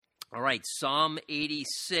All right, Psalm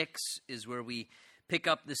 86 is where we pick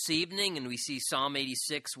up this evening, and we see Psalm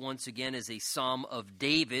 86 once again as a Psalm of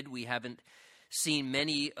David. We haven't seen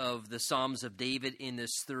many of the Psalms of David in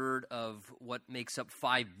this third of what makes up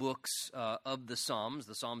 5 books of the Psalms.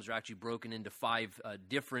 The Psalms are actually broken into 5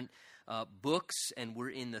 different books, and we're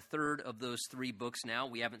in the third of those 3 books now.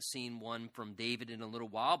 We haven't seen one from David in a little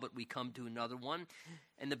while, but we come to another one.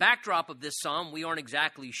 And the backdrop of this psalm, we aren't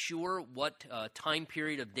exactly sure what time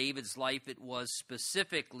period of David's life it was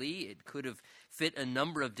specifically. It could have fit a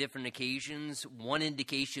number of different occasions. One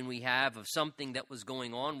indication we have of something that was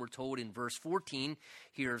going on, we're told in verse 14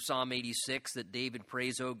 here of Psalm 86 that David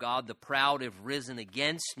prays, "O God, the proud have risen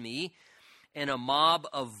against me, and a mob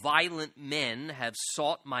of violent men have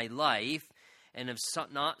sought my life and have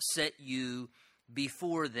not set you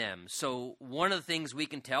before them." So one of the things we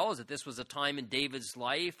can tell is that this was a time in David's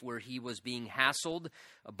life where he was being hassled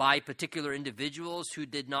by particular individuals who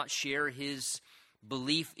did not share his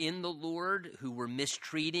belief in the Lord, who were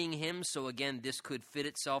mistreating him. So again, this could fit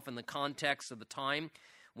itself in the context of the time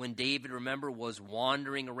when David, remember, was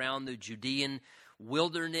wandering around the Judean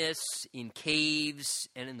wilderness, in caves,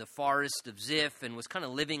 and in the forest of Ziph, and was kind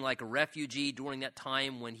of living like a refugee during that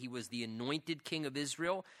time when he was the anointed king of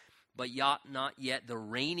Israel, but not yet the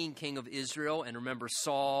reigning king of Israel. And remember,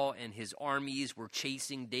 Saul and his armies were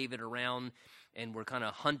chasing David around and were kind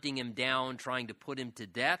of hunting him down, trying to put him to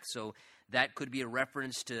death. So that could be a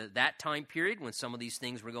reference to that time period when some of these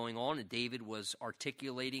things were going on, and David was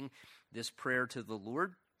articulating this prayer to the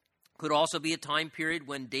Lord. Could also be a time period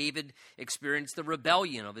when David experienced the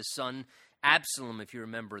rebellion of his son Absalom, if you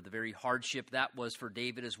remember, the very hardship that was for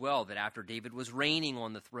David as well, that after David was reigning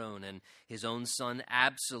on the throne and his own son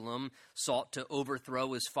Absalom sought to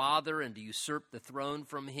overthrow his father and to usurp the throne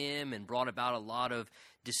from him and brought about a lot of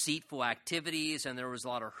deceitful activities, and there was a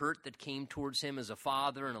lot of hurt that came towards him as a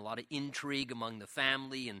father and a lot of intrigue among the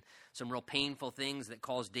family and some real painful things that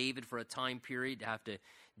caused David for a time period to have to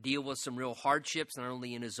deal with some real hardships, not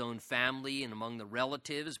only in his own family and among the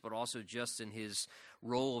relatives, but also just in his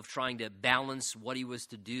role of trying to balance what he was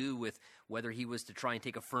to do with whether he was to try and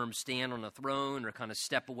take a firm stand on the throne or kind of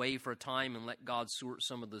step away for a time and let God sort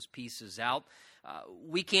some of those pieces out.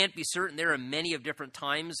 We can't be certain. There are many of different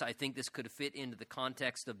times I think this could fit into the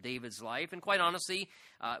context of David's life. And quite honestly,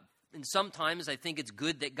 and sometimes I think it's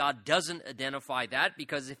good that God doesn't identify that,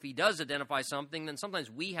 because if he does identify something, then sometimes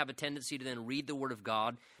we have a tendency to then read the Word of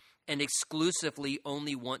God and exclusively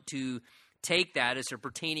only want to take that as they're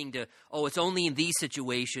pertaining to, it's only in these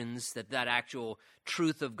situations that actual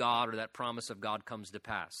truth of God or that promise of God comes to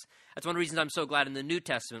pass. That's one of the reasons I'm so glad in the New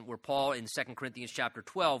Testament, where Paul in 2 Corinthians chapter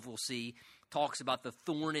 12, we'll see, talks about the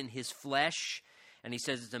thorn in his flesh. And he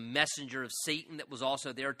says it's a messenger of Satan that was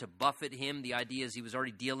also there to buffet him. The idea is he was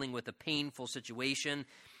already dealing with a painful situation.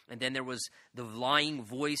 And then there was the lying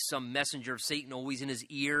voice, some messenger of Satan always in his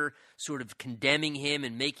ear, sort of condemning him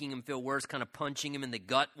and making him feel worse, kind of punching him in the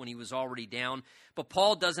gut when he was already down. But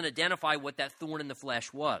Paul doesn't identify what that thorn in the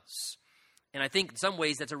flesh was. And I think in some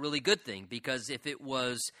ways that's a really good thing, because if it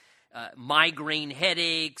was migraine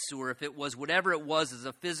headaches, or if it was whatever it was as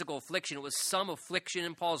a physical affliction, it was some affliction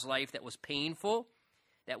in Paul's life that was painful,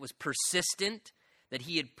 that was persistent, that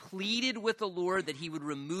he had pleaded with the Lord that he would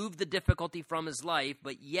remove the difficulty from his life,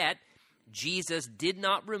 but yet Jesus did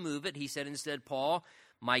not remove it. He said instead, Paul,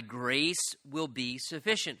 my grace will be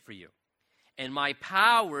sufficient for you, and my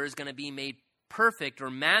power is going to be made perfect or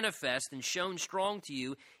manifest and shown strong to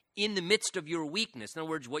you in the midst of your weakness. In other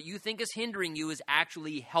words, what you think is hindering you is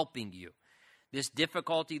actually helping you. This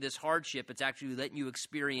difficulty, this hardship, it's actually letting you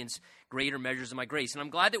experience greater measures of my grace. And I'm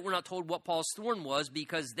glad that we're not told what Paul's thorn was,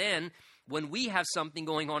 because then when we have something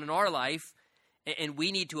going on in our life and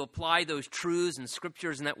we need to apply those truths and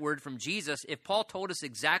scriptures and that word from Jesus, if Paul told us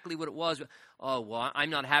exactly what it was, I'm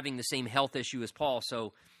not having the same health issue as Paul,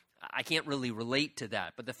 so I can't really relate to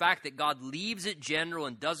that. But the fact that God leaves it general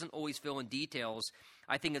and doesn't always fill in details,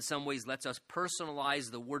 I think in some ways lets us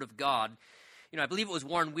personalize the Word of God. You know, I believe it was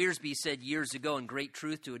Warren Wiersbe said years ago, and great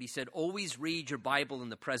truth to it. He said, always read your Bible in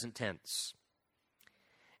the present tense.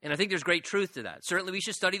 And I think there's great truth to that. Certainly we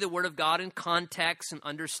should study the Word of God in context and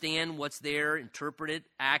understand what's there, interpret it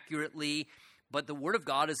accurately. But the Word of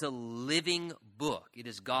God is a living book. It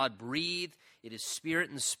is God-breathed. It is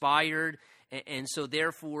Spirit-inspired. And so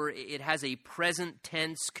therefore it has a present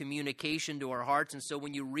tense communication to our hearts. And so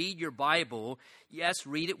when you read your Bible, yes,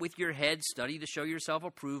 read it with your head, study to show yourself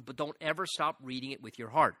approved, but don't ever stop reading it with your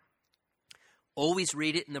heart. Always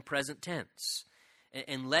read it in the present tense.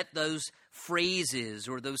 And let those phrases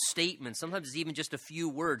or those statements, sometimes it's even just a few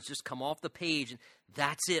words, just come off the page. And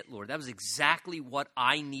that's it, Lord. That was exactly what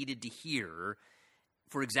I needed to hear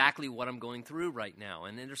for exactly what I'm going through right now.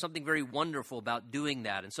 And there's something very wonderful about doing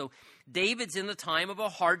that. And so David's in the time of a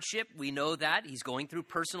hardship. We know that. He's going through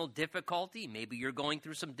personal difficulty. Maybe you're going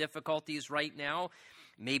through some difficulties right now.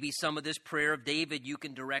 Maybe some of this prayer of David you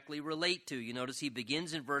can directly relate to. You notice he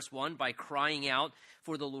begins in verse 1 by crying out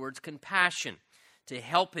for the Lord's compassion to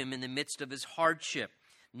help him in the midst of his hardship.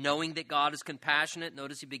 Knowing that God is compassionate,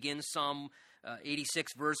 notice he begins Psalm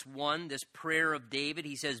 86 verse 1, this prayer of David.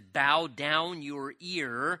 He says, "Bow down your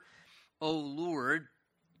ear, O Lord,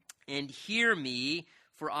 and hear me,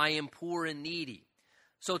 for I am poor and needy."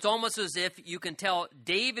 So it's almost as if you can tell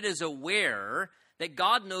David is aware that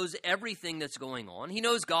God knows everything that's going on. He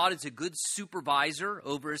knows God is a good supervisor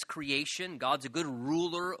over his creation. God's a good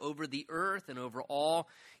ruler over the earth and over all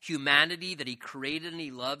humanity that he created and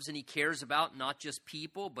he loves and he cares about, not just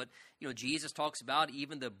people, but Jesus talks about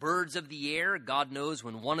even the birds of the air. God knows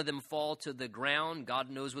when one of them fall to the ground.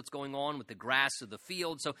 God knows what's going on with the grass of the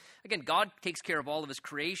field. So again, God takes care of all of his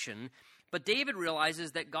creation. But David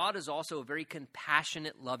realizes that God is also a very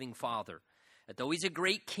compassionate, loving father. That though he's a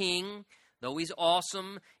great king, though he's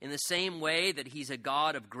awesome in the same way that he's a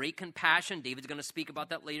God of great compassion, David's going to speak about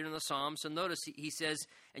that later in the Psalm. So notice he says,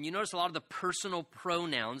 and you notice a lot of the personal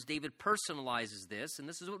pronouns, David personalizes this, and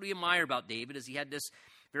this is what we admire about David, is he had this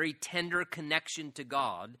very tender connection to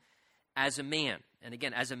God as a man. And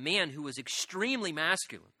again, as a man who was extremely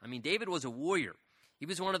masculine. I mean, David was a warrior. He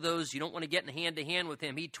was one of those, you don't want to get in hand-to-hand with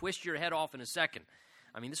him. He'd twist your head off in a second.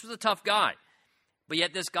 I mean, this was a tough guy. But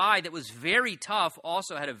yet this guy that was very tough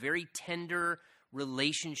also had a very tender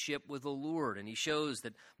relationship with the Lord. And he shows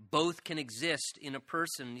that both can exist in a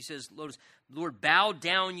person. And he says, Lord, bow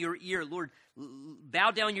down your ear. Lord,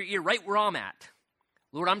 bow down your ear right where I'm at.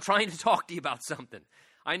 Lord, I'm trying to talk to you about something.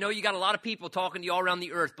 I know you got a lot of people talking to you all around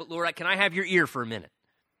the earth, but Lord, can I have your ear for a minute?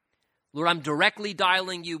 Lord, I'm directly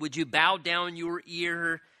dialing you. Would you bow down your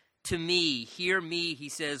ear to me? Hear me, he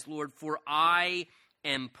says, Lord, for I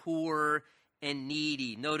am poor and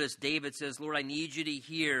needy. Notice David says, Lord, I need you to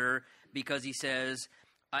hear, because he says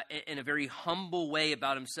in a very humble way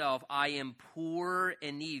about himself, I am poor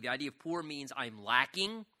and needy. The idea of poor means I'm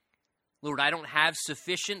lacking. Lord, I don't have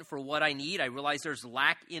sufficient for what I need. I realize there's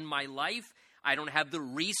lack in my life. I don't have the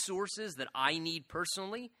resources that I need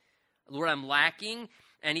personally. Lord, I'm lacking.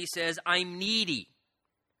 And he says, I'm needy.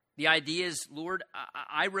 The idea is, Lord,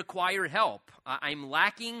 I require help. I'm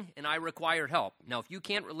lacking and I require help. Now, if you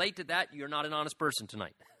can't relate to that, you're not an honest person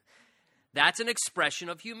tonight. That's an expression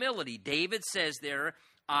of humility. David says there,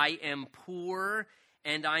 I am poor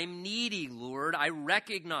and I'm needy, Lord. I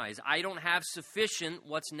recognize I don't have sufficient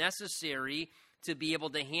what's necessary to be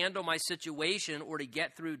able to handle my situation or to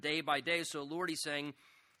get through day by day. So, Lord, he's saying,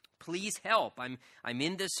 please help. I'm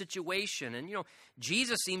in this situation. And,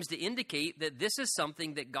 Jesus seems to indicate that this is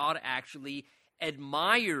something that God actually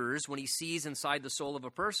admires when he sees inside the soul of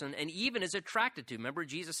a person and even is attracted to. Remember,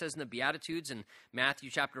 Jesus says in the Beatitudes in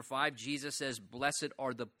Matthew chapter 5, Jesus says, blessed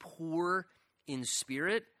are the poor in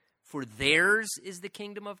spirit, for theirs is the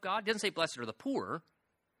kingdom of God. He doesn't say blessed are the poor.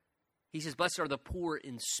 He says blessed are the poor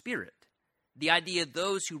in spirit. The idea of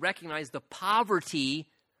those who recognize the poverty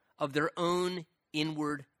of their own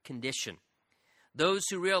inward condition. Those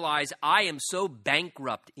who realize I am so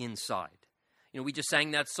bankrupt inside. We just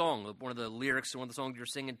sang that song. One of the lyrics of one of the songs you're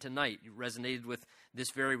singing tonight resonated with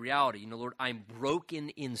this very reality. Lord, I'm broken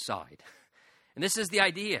inside. And this is the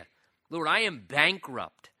idea. Lord, I am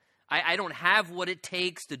bankrupt. I don't have what it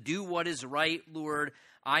takes to do what is right, Lord.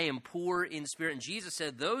 I am poor in spirit. And Jesus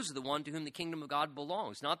said those are the ones to whom the kingdom of God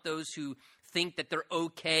belongs. Not those who think that they're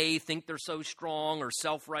okay, think they're so strong or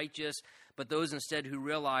self-righteous, but those instead who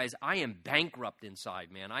realize I am bankrupt inside,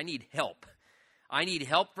 man. I need help. I need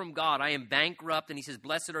help from God. I am bankrupt. And he says,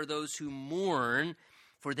 blessed are those who mourn,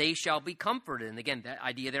 for they shall be comforted. And again, that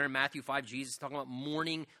idea there in Matthew 5, Jesus is talking about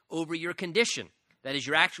mourning over your condition. That is,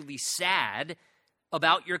 you're actually sad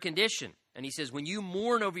about your condition. And he says, when you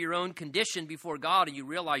mourn over your own condition before God and you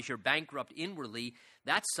realize you're bankrupt inwardly,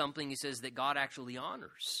 that's something, he says, that God actually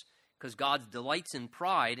honors. Because God delights in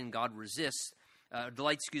pride and God resists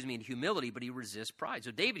in humility, but he resists pride.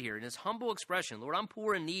 So David here, in his humble expression, Lord, I'm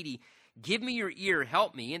poor and needy. Give me your ear,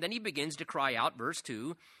 help me. And then he begins to cry out, verse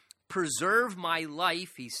 2, preserve my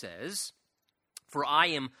life, he says, for I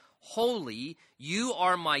am holy. You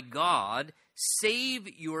are my God. Save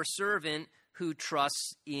your servant who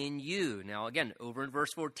trusts in you. Now, again, over in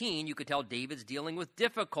verse 14, you could tell David's dealing with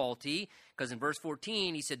difficulty, because in verse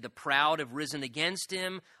 14, he said, the proud have risen against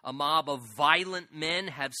him. A mob of violent men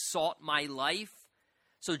have sought my life.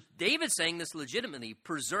 So David's saying this legitimately,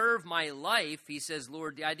 preserve my life. He says,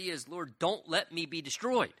 Lord, the idea is, Lord, don't let me be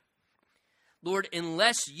destroyed. Lord,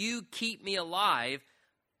 unless you keep me alive,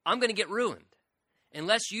 I'm going to get ruined.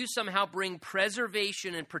 Unless you somehow bring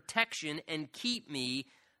preservation and protection and keep me,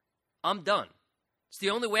 I'm done. It's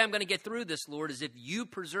the only way I'm going to get through this, Lord, is if you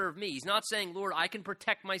preserve me. He's not saying, Lord, I can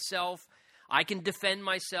protect myself, I can defend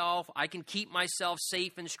myself, I can keep myself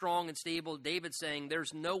safe and strong and stable. David's saying,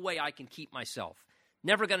 there's no way I can keep myself.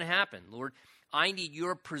 Never going to happen, Lord. I need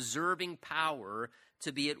your preserving power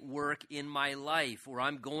to be at work in my life, or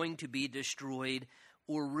I'm going to be destroyed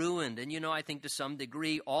or ruined. And, I think to some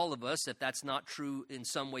degree, all of us, if that's not true in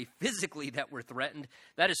some way physically that we're threatened,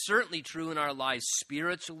 that is certainly true in our lives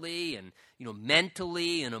spiritually and,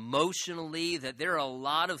 mentally and emotionally, that there are a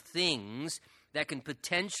lot of things that can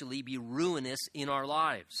potentially be ruinous in our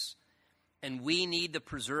lives. And we need the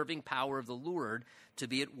preserving power of the Lord to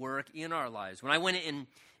be at work in our lives. When I went in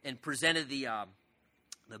and presented the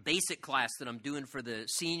basic class that I'm doing for the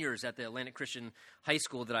seniors at the Atlantic Christian High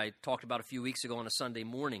School that I talked about a few weeks ago on a Sunday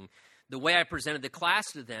morning, the way I presented the class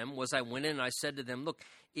to them was I went in and I said to them, look,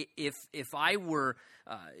 if I were,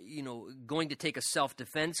 going to take a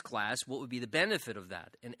self-defense class, what would be the benefit of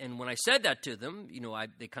that? And when I said that to them,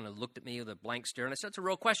 they kind of looked at me with a blank stare, and I said, it's a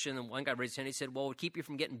real question. And one guy raised his hand, he said, well, it would keep you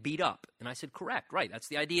from getting beat up. And I said, correct, right, that's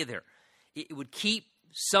the idea there. It would keep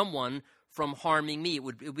someone from harming me. It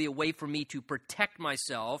would be a way for me to protect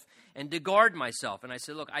myself and to guard myself. And I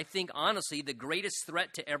said, look, I think honestly the greatest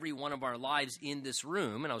threat to every one of our lives in this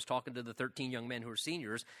room, and I was talking to the 13 young men who are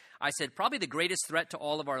seniors, I said probably the greatest threat to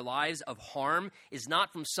all of our lives of harm is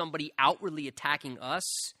not from somebody outwardly attacking us,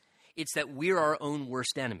 it's that we're our own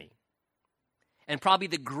worst enemy. And probably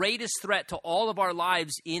the greatest threat to all of our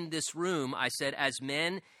lives in this room, I said, as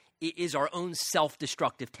men, is our own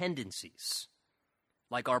self-destructive tendencies.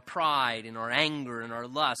 Like our pride and our anger and our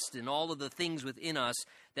lust and all of the things within us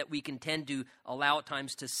that we can tend to allow at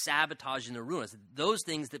times to sabotage and to ruin us. Those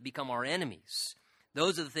things that become our enemies.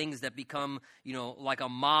 Those are the things that become, like a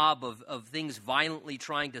mob of things violently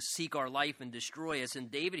trying to seek our life and destroy us.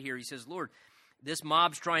 And David here, he says, Lord, this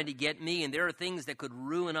mob's trying to get me, and there are things that could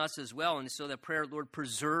ruin us as well. And so that prayer, Lord,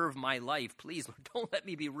 preserve my life. Please, Lord, don't let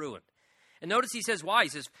me be ruined. And notice he says why. He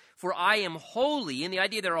says, for I am holy. And the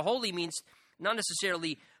idea that holy means not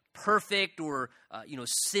necessarily perfect or,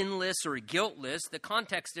 sinless or guiltless. The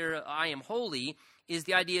context there, I am holy, is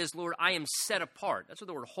the idea is, Lord, I am set apart. That's what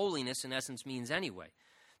the word holiness in essence means anyway.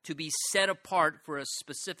 To be set apart for a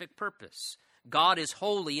specific purpose. God is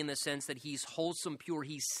holy in the sense that he's wholesome, pure.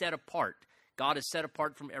 He's set apart. God is set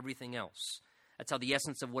apart from everything else. That's how the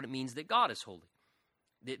essence of what it means that God is holy.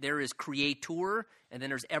 There is creator, and then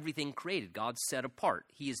there's everything created. God's set apart.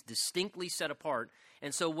 He is distinctly set apart.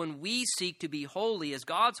 And so when we seek to be holy as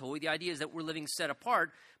God's holy, the idea is that we're living set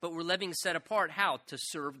apart, but we're living set apart how? To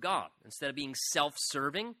serve God. Instead of being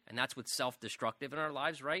self-serving, and that's what's self-destructive in our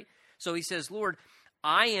lives, right? So he says, Lord,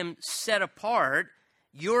 I am set apart.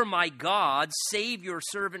 You're my God. Save your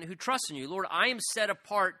servant who trusts in you. Lord, I am set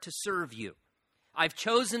apart to serve you. I've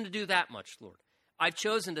chosen to do that much, Lord. I've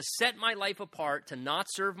chosen to set my life apart, to not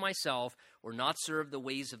serve myself or not serve the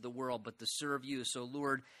ways of the world, but to serve you. So,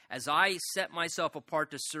 Lord, as I set myself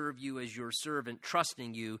apart to serve you as your servant,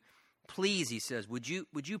 trusting you, please, he says, would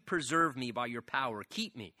you preserve me by your power?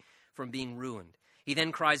 Keep me from being ruined. He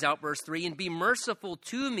then cries out, verse 3, and be merciful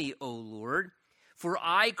to me, O Lord, for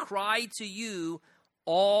I cry to you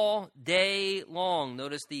all day long.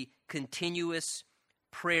 Notice the continuous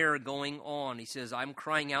prayer going on. He says, I'm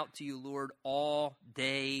crying out to you, Lord, all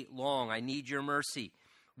day long. I need your mercy.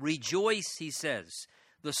 Rejoice, he says,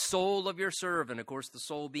 the soul of your servant. Of course, the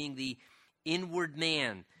soul being the inward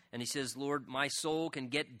man. And he says, Lord, my soul can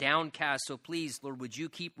get downcast. So please, Lord, would you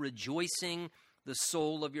keep rejoicing the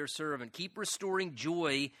soul of your servant? Keep restoring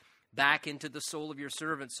joy back into the soul of your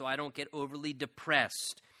servant so I don't get overly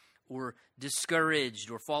depressed or discouraged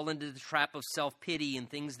or fall into the trap of self-pity and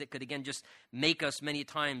things that could, again, just make us many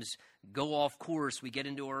times go off course. We get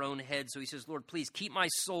into our own head. So he says, Lord, please keep my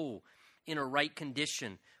soul in a right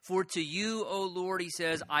condition. For to you, O Lord, he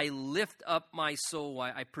says, I lift up my soul.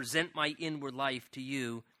 I present my inward life to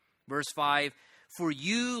you. Verse 5, for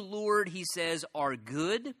you, Lord, he says, are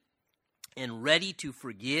good and ready to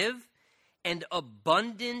forgive and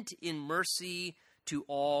abundant in mercy to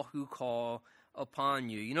all who call upon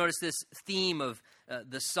you. You notice this theme of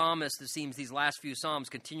the psalmist, it seems these last few psalms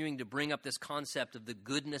continuing to bring up this concept of the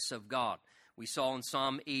goodness of God. We saw in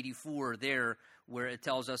Psalm 84 there where it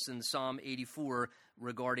tells us in Psalm 84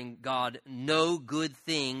 regarding God, no good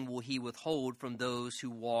thing will he withhold from those who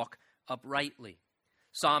walk uprightly.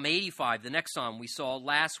 Psalm 85, the next psalm we saw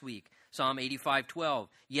last week, Psalm 85:12.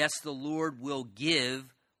 Yes, the Lord will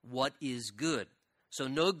give what is good. So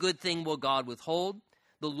no good thing will God withhold.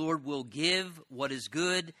 The Lord will give what is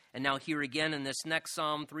good. And now here again in this next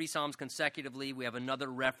psalm, 3 psalms consecutively, we have another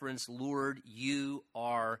reference, Lord, you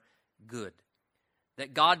are good.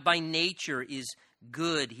 That God by nature is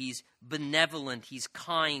good. He's benevolent. He's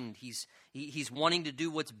kind. He's wanting to do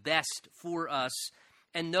what's best for us.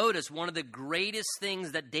 And notice one of the greatest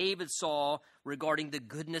things that David saw regarding the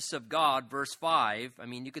goodness of God, verse 5. I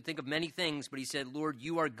mean, you could think of many things, but he said, Lord,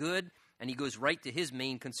 you are good. And he goes right to his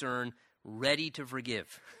main concern, ready to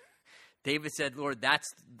forgive. David said, Lord,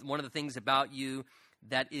 that's one of the things about you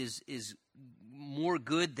that is more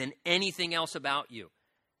good than anything else about you,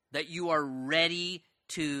 that you are ready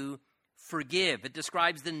to forgive. It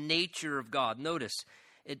describes the nature of God. Notice,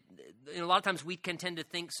 a lot of times we can tend to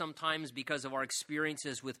think sometimes because of our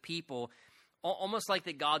experiences with people, almost like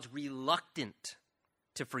that God's reluctant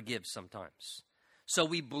to forgive sometimes. So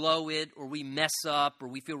we blow it, or we mess up, or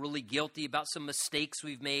we feel really guilty about some mistakes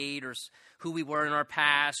we've made, or who we were in our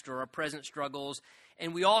past, or our present struggles.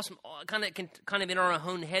 And we also kind of in our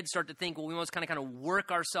own head start to think, well, we must kind of work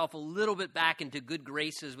ourselves a little bit back into good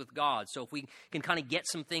graces with God. So if we can kind of get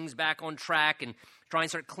some things back on track and try and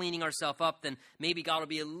start cleaning ourselves up, then maybe God will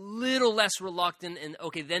be a little less reluctant. And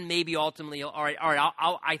okay, then maybe ultimately, all right,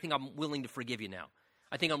 I think I'm willing to forgive you now.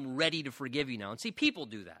 I think I'm ready to forgive you now. And see, people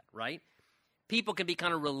do that, right? People can be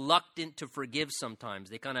kind of reluctant to forgive sometimes.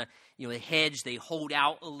 They kind of, they hedge, they hold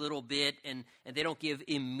out a little bit, and they don't give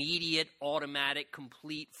immediate, automatic,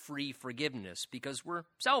 complete, free forgiveness because we're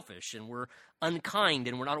selfish and we're unkind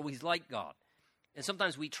and we're not always like God. And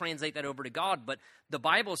sometimes we translate that over to God, but the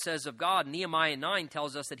Bible says of God, Nehemiah 9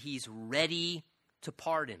 tells us that he's ready to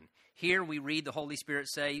pardon. Here we read the Holy Spirit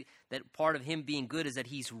say that part of him being good is that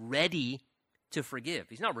he's ready to forgive.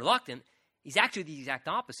 He's not reluctant. He's actually the exact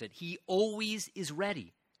opposite. He always is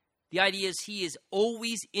ready. The idea is he is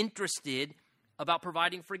always interested about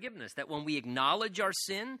providing forgiveness, that when we acknowledge our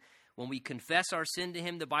sin, when we confess our sin to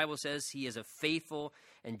him, the Bible says he is a faithful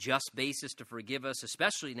and just basis to forgive us,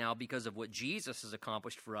 especially now because of what Jesus has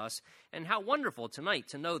accomplished for us. And how wonderful tonight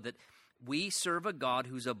to know that we serve a God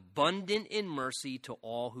who's abundant in mercy to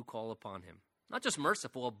all who call upon him. Not just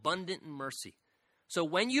merciful, abundant in mercy. So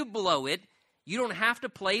when you blow it, you don't have to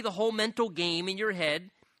play the whole mental game in your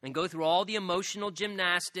head and go through all the emotional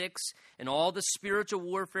gymnastics and all the spiritual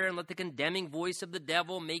warfare and let the condemning voice of the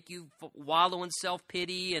devil make you wallow in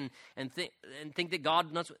self-pity and think that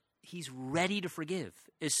God knows. He's ready to forgive.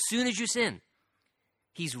 As soon as you sin,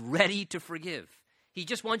 he's ready to forgive. He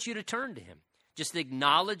just wants you to turn to him. Just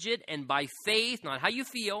acknowledge it, and by faith, not how you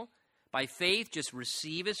feel, by faith, just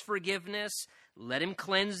receive his forgiveness. Let him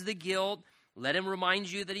cleanse the guilt. Let him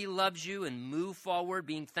remind you that he loves you, and move forward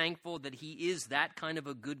being thankful that he is that kind of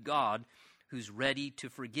a good God who's ready to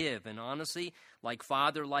forgive. And honestly, like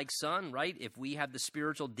father, like son, right? If we have the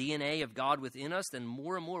spiritual DNA of God within us, then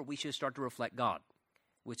more and more we should start to reflect God,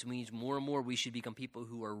 which means more and more we should become people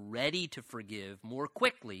who are ready to forgive more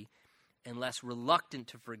quickly and less reluctant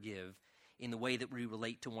to forgive in the way that we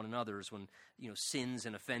relate to one another when, sins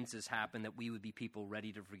and offenses happen, that we would be people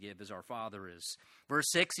ready to forgive as our Father is. Verse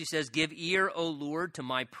 6, he says, "Give ear, O Lord, to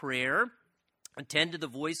my prayer. Attend to the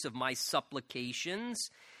voice of my supplications.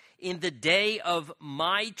 In the day of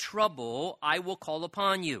my trouble, I will call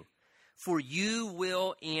upon you, for you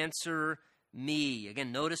will answer me."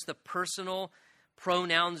 Again, notice the personal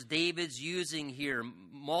pronouns David's using here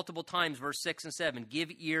multiple times, verse 6 and 7. Give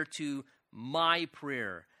ear to my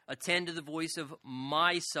prayer. Attend to the voice of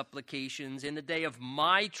my supplications. In the day of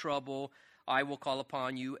my trouble, I will call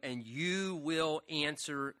upon you, and you will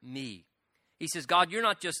answer me. He says, God, you're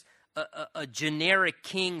not just a generic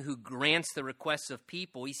king who grants the requests of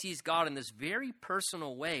people. He sees God in this very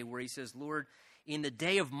personal way where he says, Lord, in the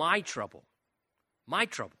day of my trouble,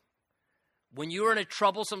 when you're in a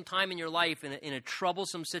troublesome time in your life, in a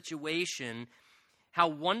troublesome situation, how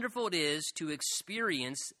wonderful it is to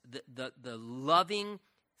experience the loving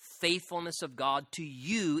faithfulness of God to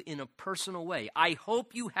you in a personal way. I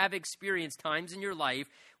hope you have experienced times in your life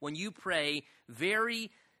when you pray very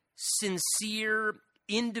sincere,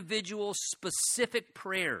 individual, specific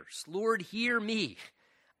prayers. Lord, hear me.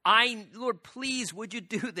 Lord, please, would you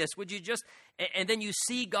do this? Would you just, and then you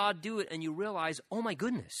see God do it and you realize, oh my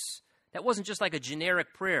goodness, that wasn't just like a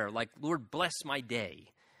generic prayer, like, Lord, bless my day.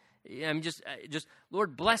 I'm just,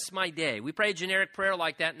 Lord, bless my day. We pray a generic prayer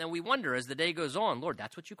like that, and then we wonder as the day goes on, Lord,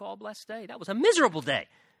 that's what you call a blessed day? That was a miserable day.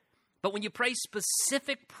 But when you pray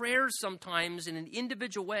specific prayers sometimes in an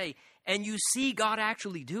individual way, and you see God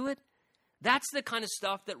actually do it, that's the kind of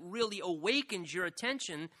stuff that really awakens your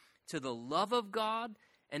attention to the love of God,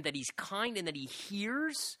 and that he's kind, and that he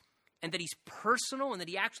hears, and that he's personal and that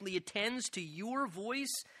he actually attends to your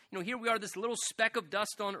voice. You know, here we are, this little speck of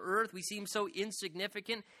dust on earth. We seem so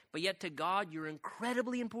insignificant, but yet to God, you're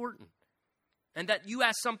incredibly important. And that you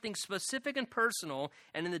ask something specific and personal,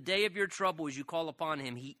 and in the day of your trouble, as you call upon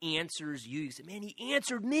him, he answers you. You say, man, he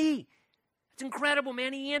answered me. It's incredible,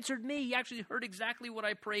 man. He answered me. He actually heard exactly what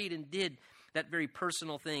I prayed and did. That very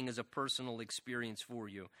personal thing is a personal experience for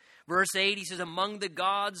you. Verse 8, he says, among the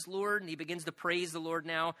gods, Lord, and he begins to praise the Lord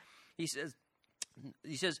now. He says,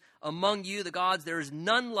 among you, the gods, there is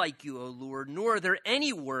none like you, O Lord, nor are there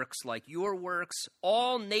any works like your works.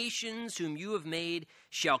 All nations whom you have made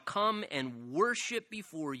shall come and worship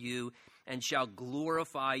before you and shall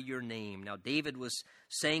glorify your name. Now, David was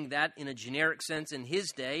saying that in a generic sense in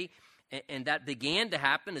his day, and that began to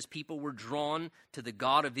happen as people were drawn to the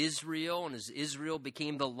God of Israel, and as Israel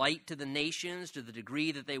became the light to the nations to the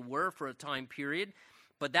degree that they were for a time period.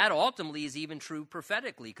 But that ultimately is even true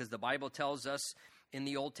prophetically, because the Bible tells us in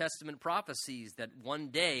the Old Testament prophecies that one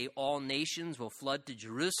day all nations will flood to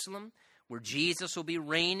Jerusalem, where Jesus will be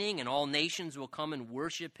reigning, and all nations will come and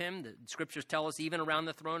worship him. The scriptures tell us even around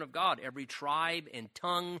the throne of God, every tribe and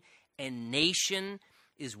tongue and nation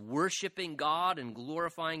is worshiping God and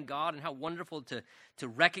glorifying God. And how wonderful to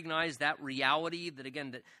recognize that reality, that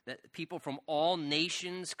again, that people from all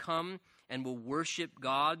nations come and will worship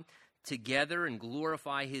God together and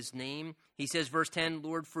glorify his name. He says, verse 10,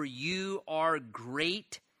 Lord, for you are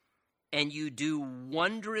great and you do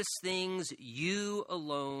wondrous things. You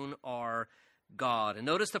alone are God. And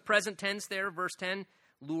notice the present tense there, verse 10,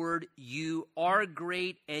 Lord, you are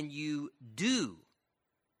great and you do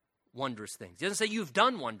wondrous things. It doesn't say you've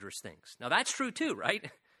done wondrous things. Now that's true too, right?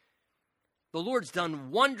 The Lord's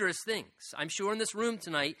done wondrous things. I'm sure in this room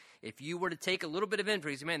tonight, if you were to take a little bit of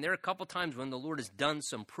inventory, man, there are a couple times when the Lord has done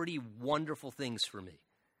some pretty wonderful things for me.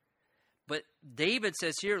 But David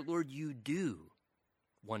says here, Lord, you do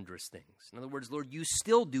wondrous things. In other words, Lord, you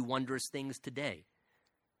still do wondrous things today.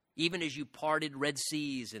 Even as you parted Red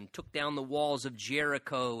Seas and took down the walls of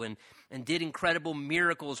Jericho and did incredible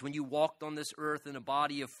miracles when you walked on this earth in a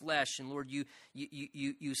body of flesh. And Lord,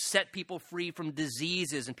 you set people free from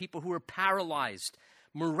diseases, and people who were paralyzed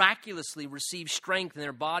miraculously received strength and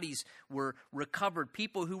their bodies were recovered.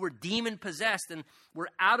 People who were demon-possessed and were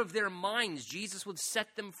out of their minds, Jesus would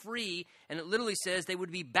set them free. And it literally says they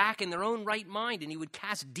would be back in their own right mind, and he would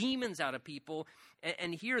cast demons out of people.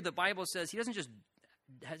 And here the Bible says he hasn't just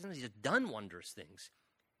done wondrous things.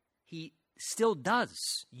 He still does.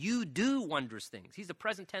 You do wondrous things. He's the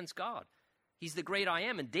present tense God. He's the great I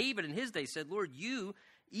am. And David in his day said, Lord, you,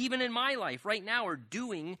 even in my life right now, are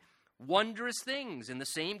doing wondrous things. And the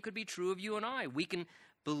same could be true of you and I. We can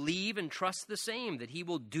believe and trust the same, that he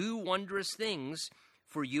will do wondrous things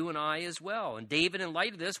for you and I as well. And David, in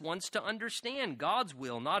light of this, wants to understand God's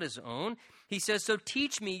will, not his own. He says, so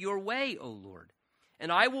teach me your way, O Lord,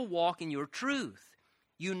 and I will walk in your truth.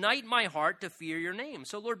 Unite my heart to fear your name.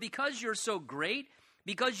 So, Lord, because you're so great,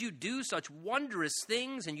 because you do such wondrous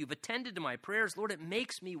things and you've attended to my prayers, Lord, it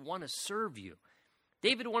makes me want to serve you.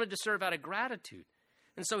 David wanted to serve out of gratitude.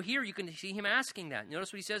 And so here you can see him asking that.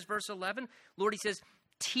 Notice what he says, verse 11. Lord, he says,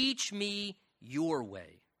 teach me your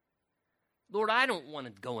way. Lord, I don't want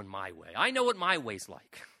to go in my way. I know what my way's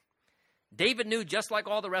like. David knew, just like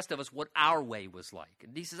all the rest of us, what our way was like.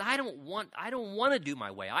 And he says, I don't want to do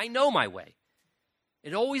my way. I know my way.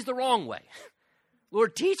 It's always the wrong way.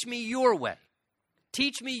 Lord, teach me your way.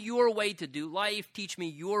 Teach me your way to do life. Teach me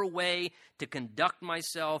your way to conduct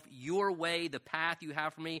myself, your way, the path you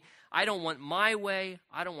have for me. I don't want my way.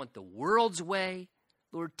 I don't want the world's way.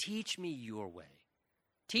 Lord, teach me your way.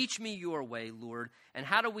 Teach me your way, Lord. And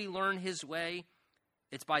how do we learn his way?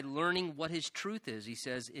 It's by learning what his truth is. He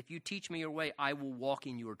says, if you teach me your way, I will walk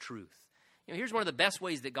in your truth. You know, here's one of the best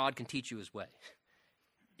ways that God can teach you his way.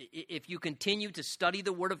 If you continue to study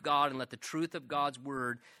the Word of God and let the truth of God's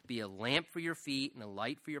Word be a lamp for your feet and a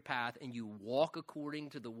light for your path, and you walk according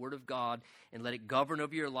to the Word of God and let it govern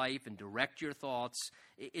over your life and direct your thoughts,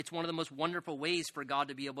 it's one of the most wonderful ways for God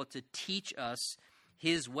to be able to teach us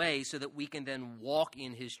his way so that we can then walk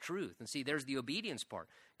in his truth. And see, there's the obedience part.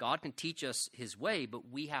 God can teach us his way, but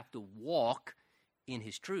we have to walk in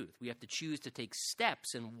his truth. We have to choose to take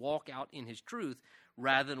steps and walk out in his truth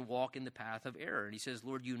rather than walk in the path of error. And he says,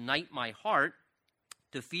 Lord, unite my heart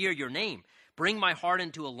to fear your name. Bring my heart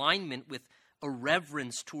into alignment with a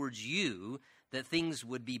reverence towards you, that things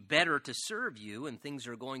would be better to serve you and things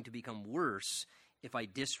are going to become worse if I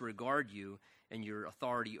disregard you and your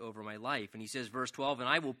authority over my life. And he says, verse 12, and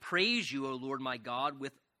I will praise you, O Lord my God,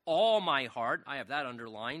 with all my heart. I have that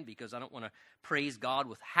underlined because I don't want to praise God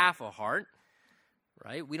with half a heart.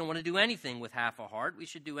 right? We don't want to do anything with half a heart. We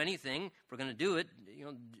should do anything. If we're going to do it,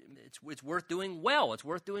 it's worth doing well. It's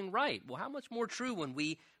worth doing right. Well, how much more true when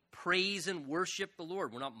we praise and worship the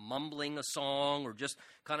Lord? We're not mumbling a song or just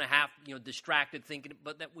kind of half, distracted thinking,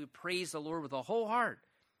 but that we praise the Lord with a whole heart,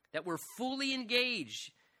 that we're fully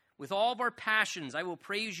engaged with all of our passions. I will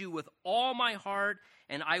praise you with all my heart,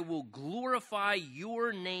 and I will glorify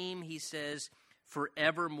your name, he says,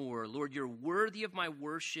 forevermore. Lord, you're worthy of my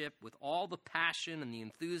worship with all the passion and the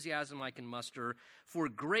enthusiasm I can muster. For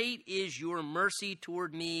great is your mercy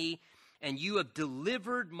toward me, and you have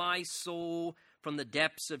delivered my soul from the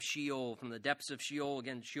depths of Sheol. From the depths of Sheol,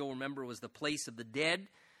 again, Sheol, remember, was the place of the dead,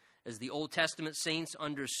 as the Old Testament saints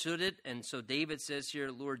understood it. And so David says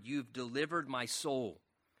here, Lord, you've delivered my soul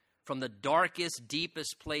from the darkest,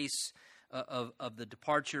 deepest place of the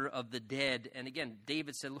departure of the dead. And again,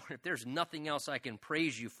 David said, Lord, if there's nothing else I can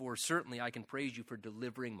praise you for, certainly I can praise you for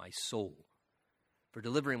delivering my soul. For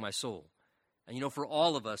delivering my soul. And for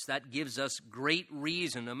all of us, that gives us great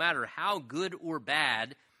reason, no matter how good or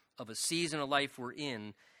bad of a season of life we're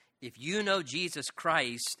in, if you know Jesus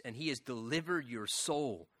Christ and he has delivered your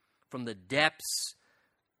soul from the depths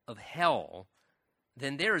of hell,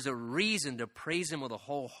 then there is a reason to praise him with a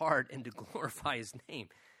whole heart and to glorify his name.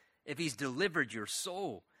 If he's delivered your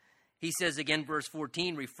soul. He says again, verse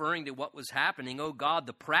 14, referring to what was happening, "O God,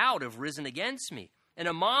 the proud have risen against me, and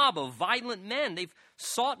a mob of violent men, they've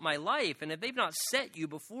sought my life, and if they've not set you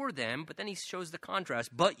before them," but then he shows the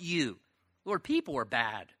contrast, "but you." Lord, people are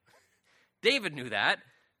bad. David knew that.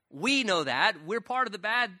 We know that. We're part of the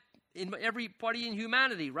bad in every party in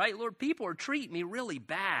humanity, right? Lord, people are treating me really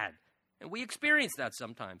bad. And we experience that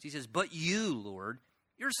sometimes. He says, "But you, Lord,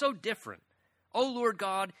 you're so different. Oh, Lord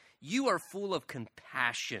God, you are full of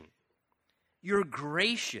compassion. You're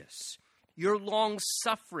gracious. You're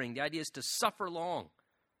long-suffering." The idea is to suffer long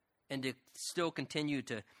and to still continue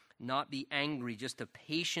to not be angry, just to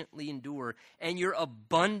patiently endure. "And you're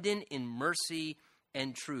abundant in mercy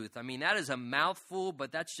and truth." I mean, that is a mouthful,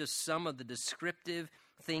 but that's just some of the descriptive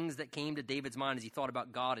things that came to David's mind as he thought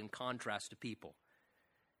about God in contrast to people.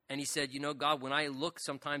 And he said, God, when I look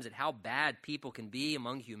sometimes at how bad people can be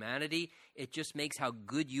among humanity, it just makes how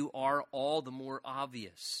good you are all the more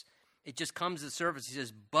obvious. It just comes to the surface. He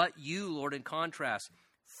says, "But you, Lord," in contrast,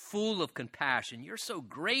 full of compassion. You're so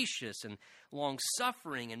gracious and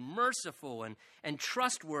long-suffering and merciful and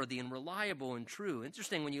trustworthy and reliable and true.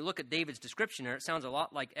 Interesting, when you look at David's description here, it sounds a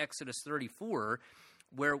lot like Exodus 34,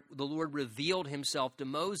 where the Lord revealed himself to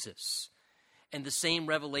Moses. And the same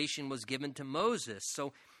revelation was given to Moses.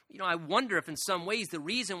 So, I wonder if in some ways the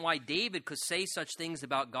reason why David could say such things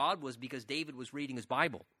about God was because David was reading his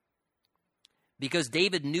Bible. Because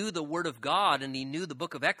David knew the Word of God, and he knew the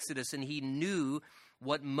book of Exodus, and he knew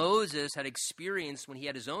what Moses had experienced when he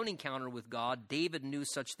had his own encounter with God. David knew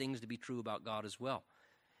such things to be true about God as well.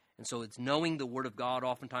 And so it's knowing the Word of God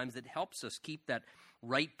oftentimes that helps us keep that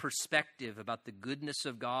right perspective about the goodness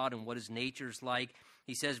of God and what his nature's like.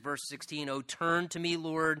 He says, verse 16, "Oh, turn to me,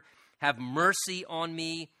 Lord, have mercy on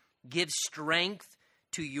me, give strength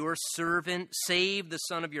to your servant, save the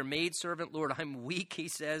son of your maidservant. Lord, I'm weak," he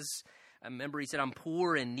says. I remember he said, "I'm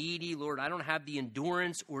poor and needy. Lord, I don't have the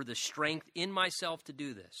endurance or the strength in myself to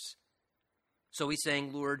do this." So he's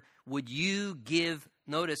saying, Lord, would you give,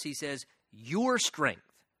 notice he says, your strength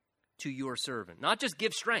to your servant. Not just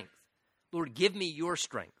give strength. Lord, give me your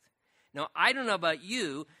strength. Now, I don't know about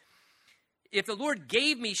you. If the Lord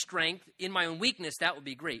gave me strength in my own weakness, that would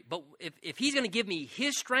be great. But if he's going to give me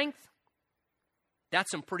his strength,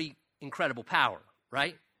 that's some pretty incredible power,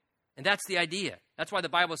 right? And that's the idea. That's why the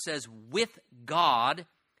Bible says, with God,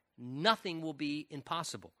 nothing will be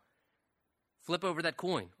impossible. Flip over that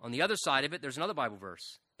coin. On the other side of it, there's another Bible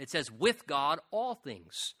verse. It says, with God, all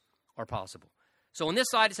things are possible. So on this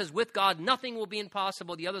side, it says, with God, nothing will be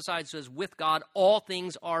impossible. The other side says, with God, all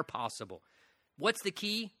things are possible. What's the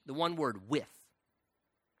key? The one word, with.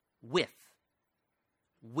 With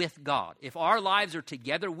God. If our lives are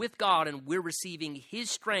together with God and we're receiving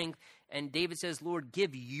his strength, and David says, Lord,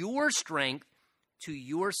 give your strength to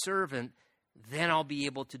your servant, then I'll be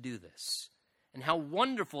able to do this. And how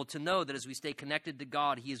wonderful to know that as we stay connected to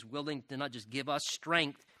God, he is willing to not just give us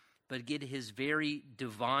strength, but give his very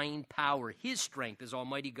divine power, his strength as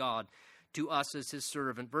Almighty God, to us as his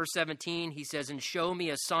servant. Verse 17, he says, "And show me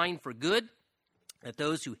a sign for good, that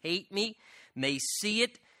those who hate me may see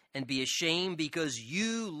it and be ashamed, because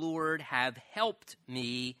you, Lord, have helped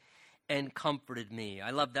me and comforted me."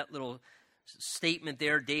 I love that little statement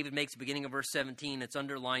there David makes at the beginning of verse 17. It's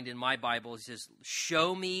underlined in my Bible. He says,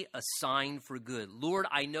 show me a sign for good. Lord,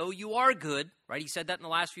 I know you are good, right? He said that in the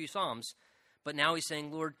last few Psalms. But now he's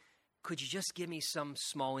saying, Lord, could you just give me some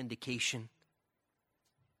small indication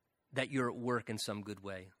that you're at work in some good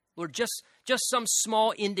way? Lord, just some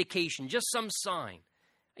small indication, just some sign.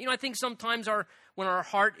 I think sometimes when our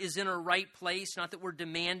heart is in a right place, not that we're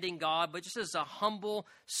demanding God, but just as a humble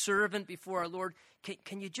servant before our Lord,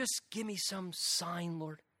 can you just give me some sign,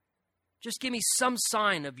 Lord? Just give me some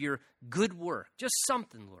sign of your good work. Just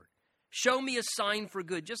something, Lord. Show me a sign for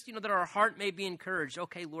good. Just, that our heart may be encouraged.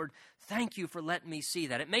 Okay, Lord, thank you for letting me see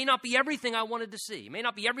that. It may not be everything I wanted to see. It may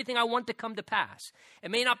not be everything I want to come to pass.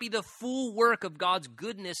 It may not be the full work of God's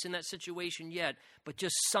goodness in that situation yet, but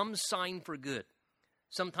just some sign for good.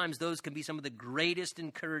 Sometimes those can be some of the greatest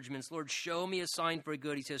encouragements. Lord, show me a sign for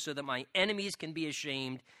good, he says, so that my enemies can be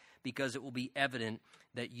ashamed, because it will be evident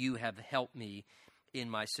that you have helped me in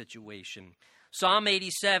my situation. Psalm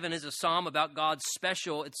 87 is a psalm about God's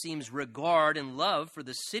special, it seems, regard and love for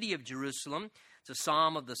the city of Jerusalem. It's a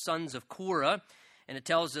psalm of the sons of Korah, and it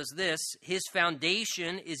tells us this: his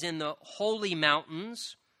foundation is in the holy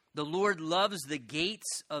mountains. The Lord loves the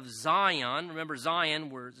gates of Zion. Remember, Zion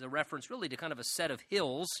was a reference really to kind of a set of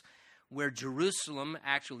hills where Jerusalem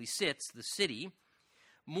actually sits, the city,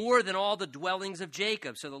 more than all the dwellings of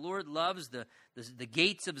Jacob. So the Lord loves the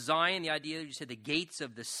gates of Zion, the idea, you said, the gates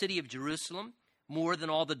of the city of Jerusalem, more than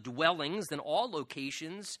all the dwellings, than all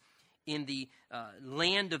locations in the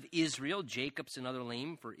land of Israel. Jacob's another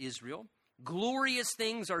name for Israel. Glorious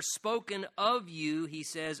things are spoken of you, he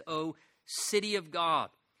says, O city of God.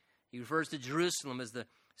 He refers to Jerusalem as the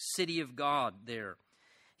city of God there.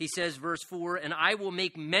 He says, verse 4, and I will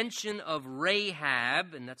make mention of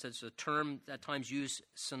Rahab, and that's a term at times used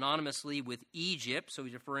synonymously with Egypt, so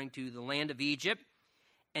he's referring to the land of Egypt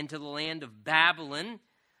and to the land of Babylon,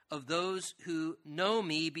 of those who know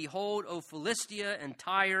me. Behold, O Philistia and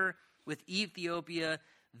Tyre with Ethiopia,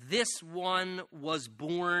 this one was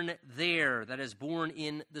born there, that is, born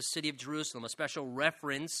in the city of Jerusalem, a special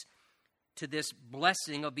reference to this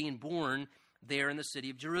blessing of being born there in the city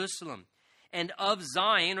of Jerusalem. And of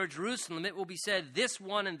Zion, or Jerusalem, it will be said, this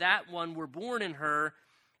one and that one were born in her,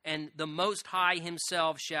 and the Most High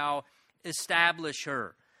himself shall establish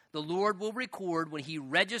her. The Lord will record when he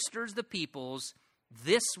registers the peoples,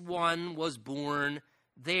 this one was born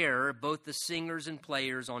there. Both the singers and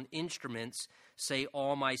players on instruments say,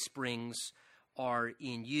 all my springs are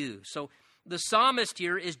in you. So the psalmist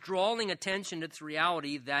here is drawing attention to this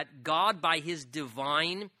reality that God, by his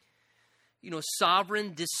divine,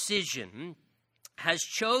 sovereign decision, has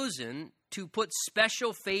chosen to put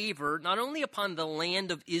special favor not only upon the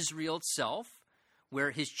land of Israel itself,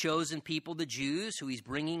 where his chosen people, the Jews, who he's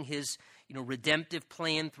bringing his redemptive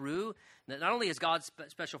plan through. Not only has God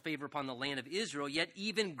special favor upon the land of Israel, yet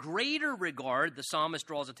even greater regard, the psalmist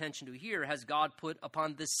draws attention to here, has God put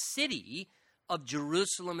upon the city of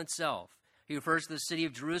Jerusalem itself. He refers to the city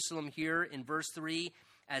of Jerusalem here in verse 3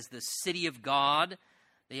 as the city of God.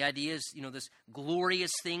 The idea is, this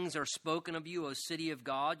glorious things are spoken of you, O city of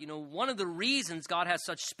God. One of the reasons God has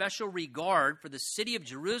such special regard for the city of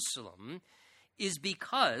Jerusalem is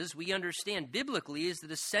because we understand biblically is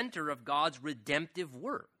the center of God's redemptive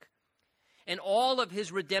work. And all of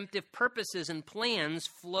his redemptive purposes and plans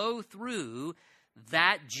flow through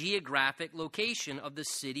that geographic location of the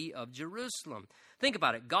city of Jerusalem. Think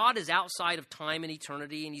about it. God is outside of time and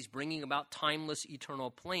eternity, and he's bringing about timeless eternal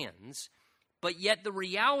plans. But yet the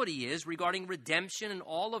reality is, regarding redemption and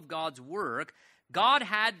all of God's work, God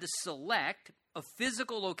had to select a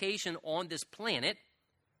physical location on this planet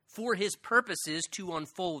for his purposes to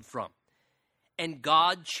unfold from. And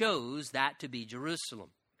God chose that to be Jerusalem.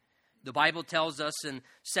 The Bible tells us in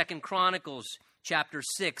 2 Chronicles chapter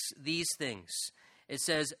 6 these things. It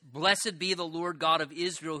says, blessed be the Lord God of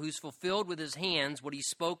Israel, who's fulfilled with his hands what he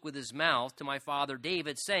spoke with his mouth to my father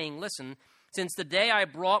David, saying, listen, since the day I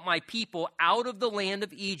brought my people out of the land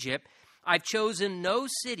of Egypt, I've chosen no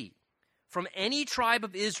city from any tribe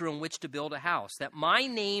of Israel in which to build a house, that my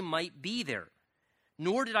name might be there.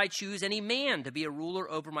 Nor did I choose any man to be a ruler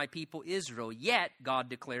over my people Israel. Yet, God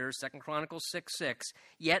declares, 2 Chronicles 6:6,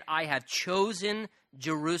 yet I have chosen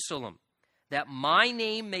Jerusalem, that my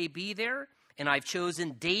name may be there, and I've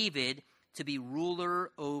chosen David to be ruler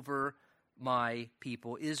over my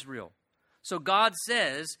people Israel. So God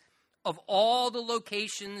says, of all the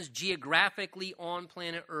locations geographically on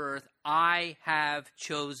planet Earth, I have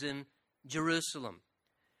chosen Jerusalem.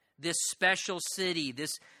 This special city,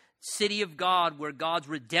 this city of God where God's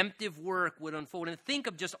redemptive work would unfold. And think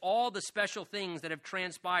of just all the special things that have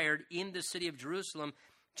transpired in the city of Jerusalem,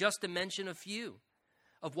 just to mention a few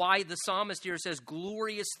of why the psalmist here says,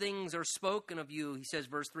 glorious things are spoken of you. He says,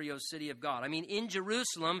 verse 3, O city of God. I mean, in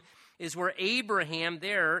Jerusalem is where Abraham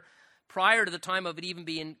there prior to the time of it even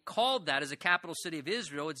being called that as a capital city of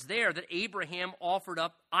Israel, it's there that Abraham offered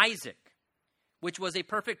up Isaac, which was a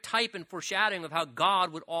perfect type and foreshadowing of how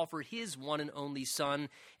God would offer his one and only son,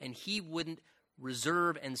 and he wouldn't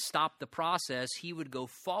reserve and stop the process. He would go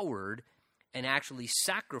forward and actually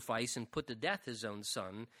sacrifice and put to death his own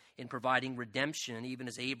son in providing redemption, even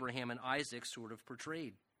as Abraham and Isaac sort of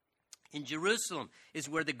portrayed. In Jerusalem is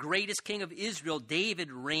where the greatest king of Israel,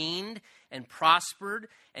 David, reigned and prospered,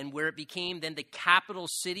 and where it became then the capital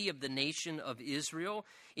city of the nation of Israel.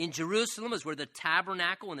 In Jerusalem is where the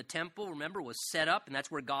tabernacle and the temple, remember, was set up, and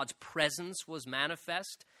that's where God's presence was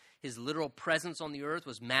manifest. His literal presence on the earth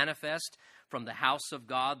was manifest from the house of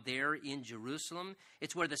God there in Jerusalem.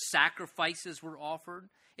 It's where the sacrifices were offered.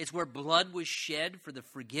 It's where blood was shed for the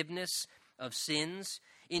forgiveness of sins.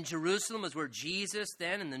 In Jerusalem is where Jesus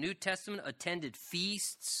then in the New Testament attended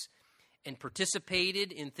feasts and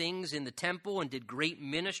participated in things in the temple and did great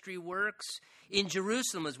ministry works. In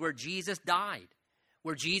Jerusalem is where Jesus died,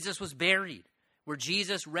 where Jesus was buried, where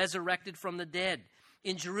Jesus resurrected from the dead.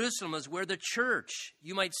 In Jerusalem is where the church,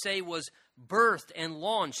 you might say, was birthed and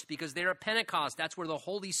launched, because there at Pentecost, that's where the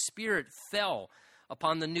Holy Spirit fell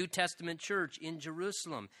upon the New Testament church in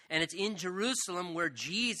Jerusalem. And it's in Jerusalem where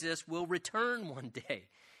Jesus will return one day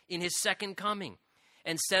in his second coming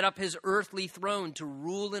and set up his earthly throne to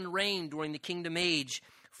rule and reign during the kingdom age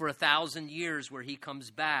for 1,000 years, where he comes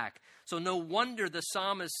back. So no wonder the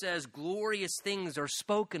psalmist says, glorious things are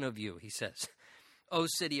spoken of you, he says, O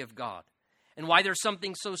city of God. And why there's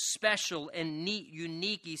something so special and neat,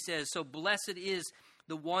 unique, he says, so blessed is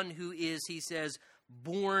the one who is, he says,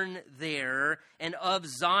 born there, and of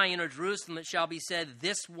Zion or Jerusalem it shall be said,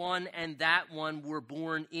 this one and that one were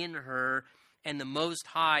born in her, and the Most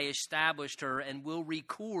High established her, and will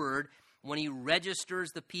record when he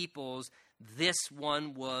registers the peoples, this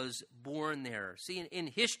one was born there. See, in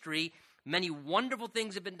history, many wonderful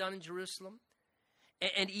things have been done in Jerusalem.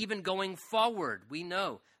 And even going forward, we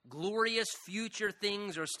know glorious future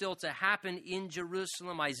things are still to happen in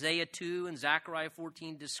Jerusalem. Isaiah 2 and Zechariah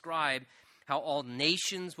 14 describe how all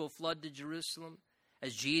nations will flood to Jerusalem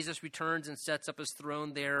as Jesus returns and sets up his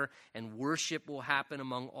throne there, and worship will happen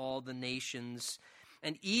among all the nations.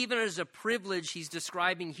 And even as a privilege, he's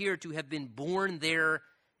describing here to have been born there,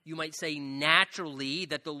 you might say naturally,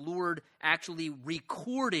 that the Lord actually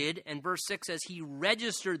recorded, and verse 6 says he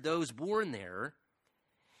registered those born there.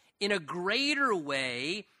 In a greater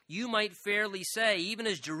way, you might fairly say, even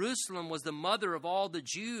as Jerusalem was the mother of all the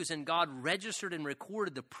Jews, and God registered and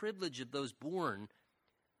recorded the privilege of those born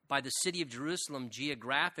by the city of Jerusalem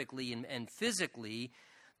geographically and physically,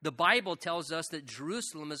 the Bible tells us that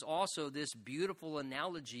Jerusalem is also this beautiful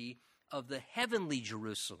analogy of the heavenly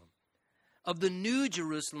Jerusalem, of the new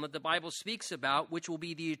Jerusalem that the Bible speaks about, which will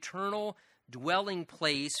be the eternal dwelling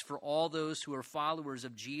place for all those who are followers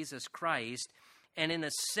of Jesus Christ. And in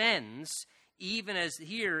a sense, even as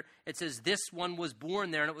here it says this one was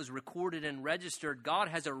born there and it was recorded and registered, God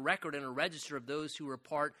has a record and a register of those who are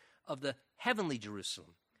part of the heavenly Jerusalem,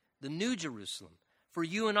 the new Jerusalem. For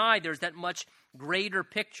you and I, there's that much greater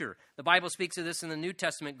picture. The Bible speaks of this in the New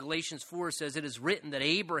Testament. Galatians 4 says, it is written that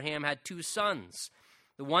Abraham had two sons,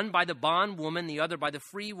 the one by the bondwoman, the other by the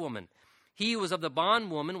free woman. He who was of the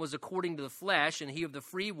bondwoman was according to the flesh, and he of the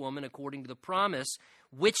free woman according to the promise,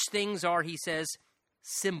 which things are, he says,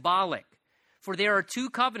 symbolic. For there are two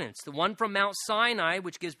covenants, the one from Mount Sinai,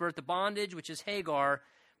 which gives birth to bondage, which is Hagar.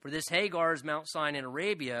 For this Hagar is Mount Sinai in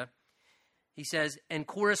Arabia. He says, and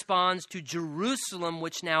corresponds to Jerusalem,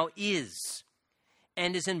 which now is,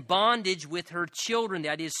 and is in bondage with her children. The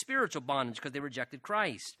idea is spiritual bondage because they rejected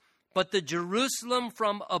Christ. But the Jerusalem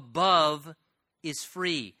from above is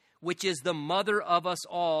free, which is the mother of us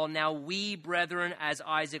all. Now we, brethren, as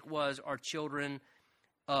Isaac was, are children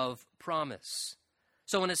of promise.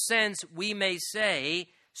 So in a sense, we may say,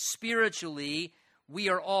 spiritually, we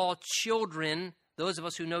are all children, those of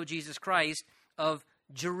us who know Jesus Christ, of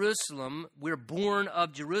Jerusalem. We're born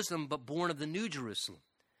of Jerusalem, but born of the new Jerusalem,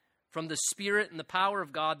 from the Spirit and the power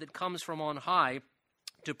of God that comes from on high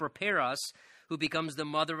to prepare us, who becomes the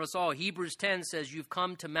mother of us all. Hebrews 10 says, you've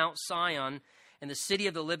come to Mount Sion and the city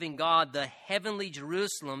of the living God, the heavenly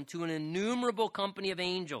Jerusalem, to an innumerable company of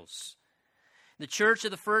angels, the church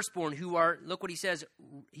of the firstborn, who are, look what he says,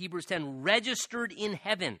 Hebrews 10, registered in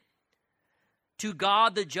heaven, to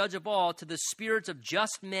God the judge of all, to the spirits of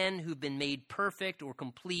just men who've been made perfect or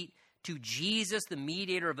complete, to Jesus, the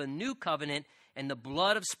mediator of a new covenant, and the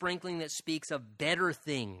blood of sprinkling that speaks of better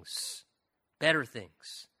things. Better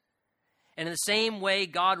things. And in the same way,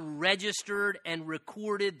 God registered and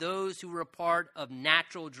recorded those who were a part of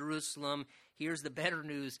natural Jerusalem. Here's the better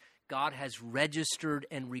news. God has registered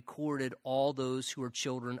and recorded all those who are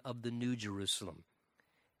children of the New Jerusalem,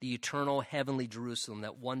 the eternal heavenly Jerusalem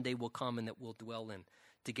that one day will come and that we'll dwell in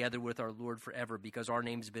together with our Lord forever, because our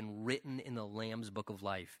name's been written in the Lamb's book of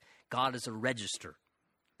life. God is a register.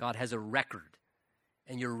 God has a record.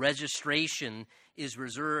 And your registration is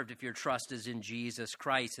reserved if your trust is in Jesus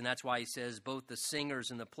Christ. And that's why he says both the singers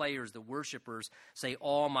and the players, the worshipers, say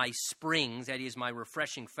all my springs, that is my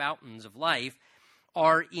refreshing fountains of life,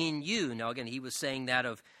 are in you. Now again, he was saying that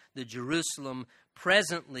of the Jerusalem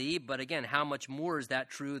presently, but again, how much more is that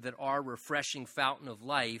true that our refreshing fountain of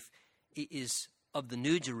life is of the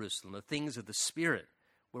New Jerusalem, the things of the Spirit,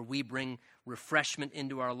 where we bring refreshment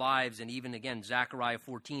into our lives. And even again, Zechariah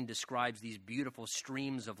 14 describes these beautiful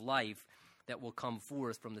streams of life that will come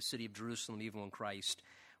forth from the city of Jerusalem even when Christ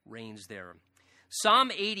reigns there.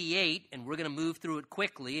 Psalm 88, and we're going to move through it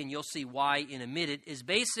quickly, and you'll see why in a minute, is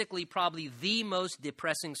basically probably the most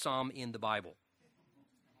depressing psalm in the Bible.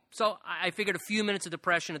 So I figured a few minutes of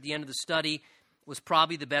depression at the end of the study was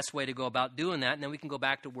probably the best way to go about doing that, and then we can go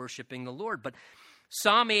back to worshiping the Lord. But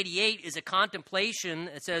Psalm 88 is a contemplation,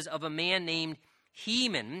 it says, of a man named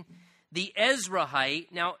Heman, the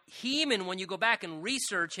Ezrahite. Now, Heman, when you go back and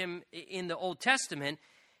research him in the Old Testament,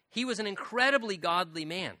 he was an incredibly godly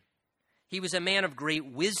man. He was a man of great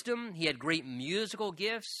wisdom. He had great musical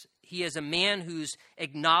gifts. He is a man who's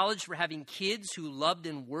acknowledged for having kids who loved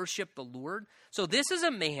and worshiped the Lord. So this is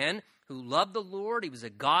a man who loved the Lord. He was a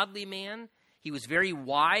godly man. He was very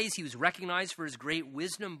wise. He was recognized for his great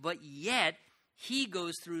wisdom, but yet he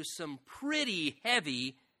goes through some pretty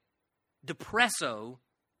heavy depresso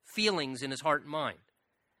feelings in his heart and mind.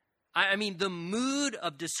 I mean, the mood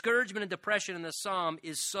of discouragement and depression in the psalm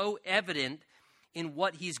is so evident in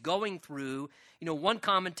what he's going through. You know, one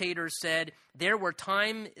commentator said, there's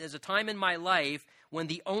a time in my life when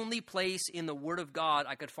the only place in the Word of God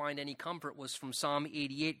I could find any comfort was from Psalm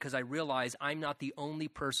 88, because I realized I'm not the only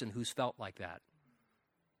person who's felt like that.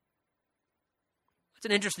 That's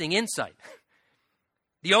an interesting insight.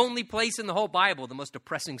 The only place in the whole Bible, the most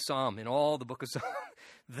depressing psalm in all the book of Psalms,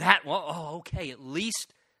 okay, at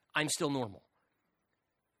least I'm still normal.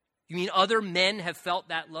 You mean other men have felt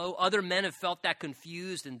that low? Other men have felt that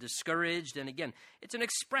confused and discouraged? And again, it's an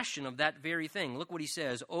expression of that very thing. Look what he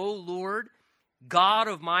says. O Lord, God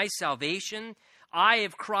of my salvation, I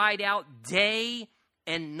have cried out day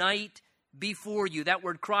and night before you. That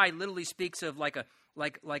word cry literally speaks of like a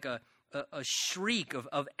shriek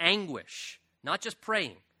of anguish, not just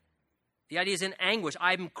praying. The idea is in anguish.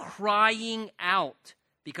 I'm crying out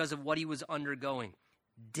because of what he was undergoing.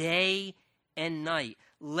 Day and night.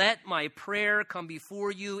 Let my prayer come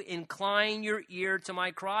before you. Incline your ear to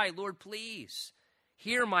my cry. Lord, please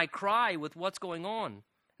hear my cry with what's going on.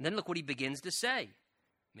 And then look what he begins to say.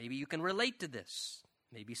 Maybe you can relate to this.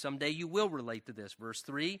 Maybe someday you will relate to this. Verse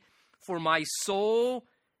 3, for my soul,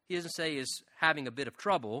 he doesn't say is having a bit of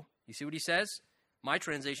trouble. You see what he says? My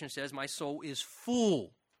translation says my soul is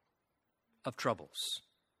full of troubles.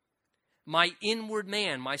 My inward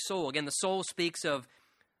man, my soul. Again, the soul speaks of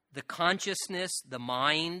the consciousness, the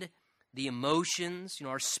mind, the emotions. You know,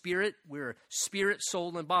 our spirit, we're spirit,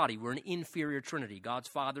 soul, and body. We're an inferior trinity. God's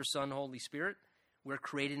Father, Son, Holy Spirit. We're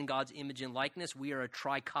created in God's image and likeness. We are a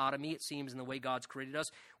trichotomy, it seems, in the way God's created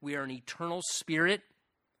us. We are an eternal spirit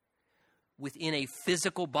within a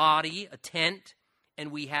physical body, a tent,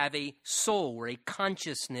 and we have a soul or a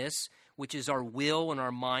consciousness, which is our will and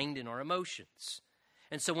our mind and our emotions.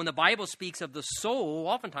 And so when the Bible speaks of the soul,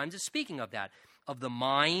 oftentimes it's speaking of that, of the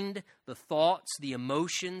mind, the thoughts, the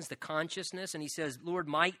emotions, the consciousness. And he says, Lord,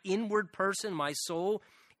 my inward person, my soul,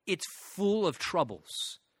 it's full of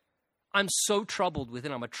troubles. I'm so troubled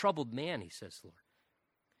within. I'm a troubled man, he says, Lord.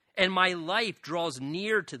 And my life draws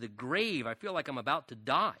near to the grave. I feel like I'm about to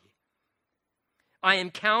die. I am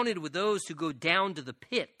counted with those who go down to the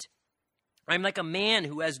pit. I'm like a man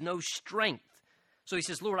who has no strength. So he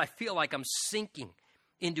says, Lord, I feel like I'm sinking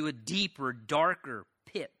into a deeper, darker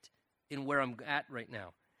pit in where I'm at right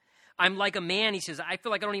now. I'm like a man, he says, I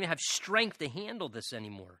feel like I don't even have strength to handle this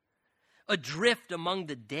anymore. Adrift among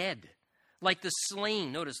the dead, like the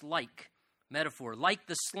slain, notice like, metaphor, like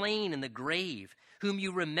the slain in the grave, whom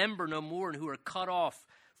you remember no more and who are cut off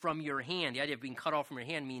from your hand. The idea of being cut off from your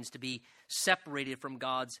hand means to be separated from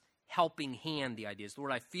God's helping hand, the idea is,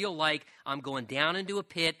 Lord, I feel like I'm going down into a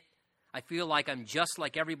pit. I feel like I'm just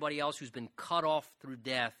like everybody else who's been cut off through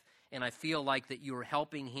death, and I feel like that your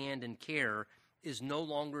helping hand and care is no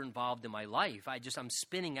longer involved in my life. I'm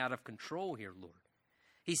spinning out of control here, Lord.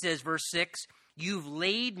 He says, verse 6, you've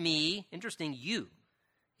laid me, interesting, you.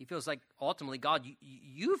 He feels like ultimately, God,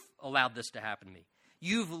 you've allowed this to happen to me.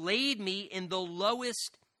 You've laid me in the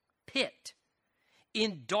lowest pit,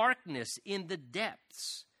 in darkness, in the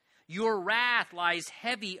depths. Your wrath lies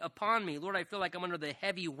heavy upon me. Lord, I feel like I'm under the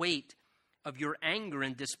heavy weight of your anger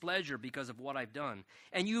and displeasure because of what I've done.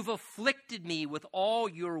 And you've afflicted me with all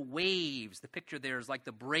your waves. The picture there is like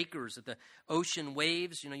the breakers at the ocean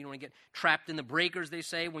waves. You know, you don't want to get trapped in the breakers, they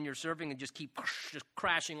say, when you're surfing and just keep just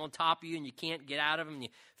crashing on top of you and you can't get out of them and you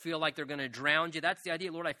feel like they're going to drown you. That's the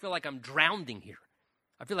idea. Lord, I feel like I'm drowning here.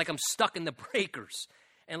 I feel like I'm stuck in the breakers.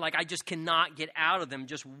 And like I just cannot get out of them.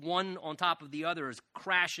 Just one on top of the other is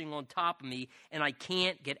crashing on top of me. And I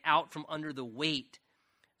can't get out from under the weight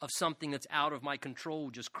of something that's out of my control,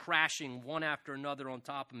 just crashing one after another on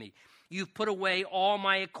top of me. You've put away all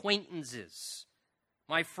my acquaintances,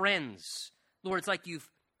 my friends. Lord, it's like you've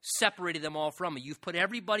separated them all from me. You've put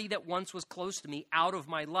everybody that once was close to me out of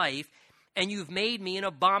my life, and you've made me an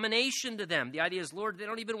abomination to them. The idea is, Lord, they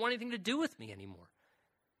don't even want anything to do with me anymore.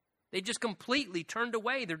 They just completely turned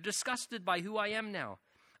away. They're disgusted by who I am now.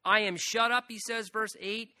 I am shut up, he says, verse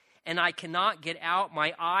 8, and I cannot get out.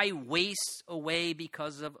 My eye wastes away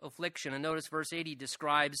because of affliction. And notice verse 8, he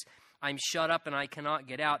describes, I'm shut up and I cannot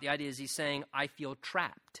get out. The idea is he's saying, I feel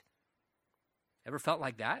trapped. Ever felt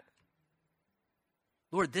like that?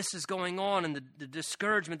 Lord, this is going on, and the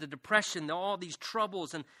discouragement, the depression, all these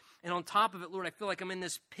troubles, and on top of it, Lord, I feel like I'm in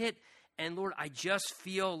this pit, and Lord, I just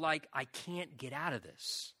feel like I can't get out of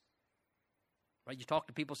this. Right? You talk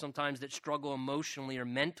to people sometimes that struggle emotionally or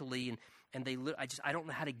mentally, and I don't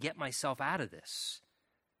know how to get myself out of this.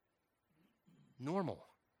 Normal.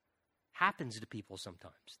 Happens to people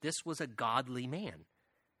sometimes. This was a godly man.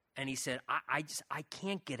 And he said, I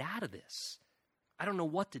can't get out of this. I don't know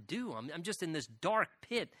what to do. I'm just in this dark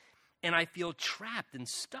pit, and I feel trapped and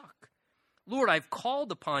stuck. Lord, I've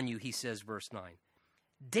called upon you, he says, verse 9.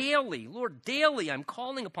 Daily, Lord, daily I'm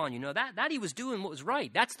calling upon you. No, that he was doing what was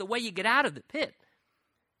right. That's the way you get out of the pit.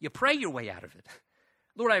 You pray your way out of it.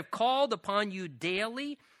 Lord, I've called upon you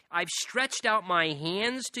daily. I've stretched out my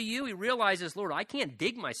hands to you. He realizes, Lord, I can't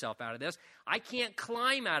dig myself out of this. I can't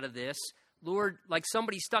climb out of this. Lord, like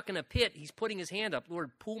somebody stuck in a pit, he's putting his hand up.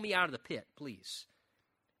 Lord, pull me out of the pit, please.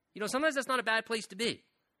 You know, sometimes that's not a bad place to be.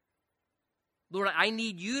 Lord, I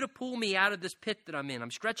need you to pull me out of this pit that I'm in.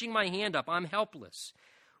 I'm stretching my hand up. I'm helpless.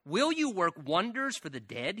 Will you work wonders for the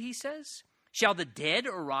dead, he says? Shall the dead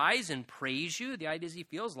arise and praise you? The idea is he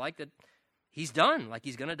feels like that he's done, like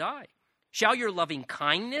he's going to die. Shall your loving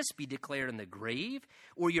kindness be declared in the grave,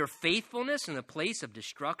 or your faithfulness in the place of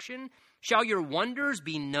destruction? Shall your wonders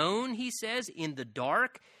be known, he says, in the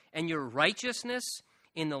dark, and your righteousness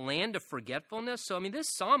in the land of forgetfulness? So,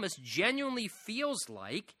 this psalmist genuinely feels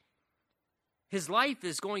like his life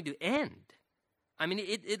is going to end.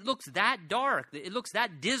 It looks that dark. It looks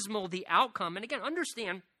that dismal, the outcome. And again,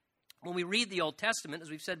 understand, when we read the Old Testament, as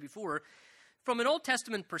we've said before, from an Old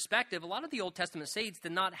Testament perspective, a lot of the Old Testament saints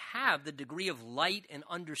did not have the degree of light and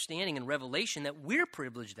understanding and revelation that we're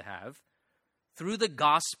privileged to have through the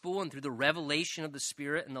gospel and through the revelation of the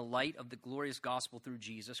Spirit and the light of the glorious gospel through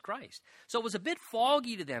Jesus Christ. So it was a bit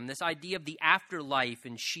foggy to them, this idea of the afterlife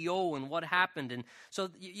and Sheol and what happened. And so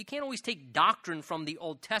you can't always take doctrine from the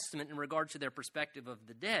Old Testament in regards to their perspective of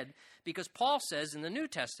the dead, because Paul says in the New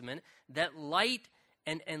Testament that light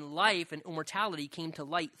and life and immortality came to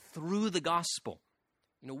light through the gospel.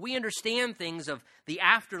 You know, we understand things of the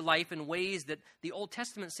afterlife in ways that the Old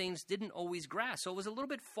Testament saints didn't always grasp. So it was a little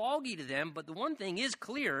bit foggy to them, but the one thing is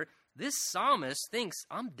clear, this psalmist thinks,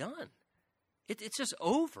 I'm done. It's just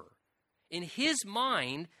over. In his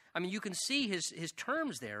mind, you can see his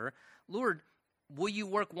terms there. Lord, will you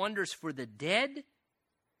work wonders for the dead,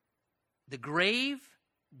 the grave,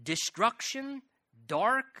 destruction,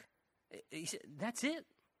 dark? He said, that's it.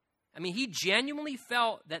 He genuinely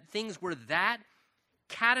felt that things were that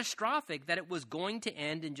catastrophic that it was going to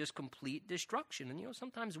end in just complete destruction. And,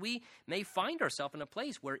 sometimes we may find ourselves in a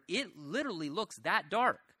place where it literally looks that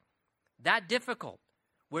dark, that difficult,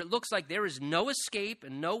 where it looks like there is no escape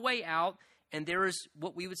and no way out, and there is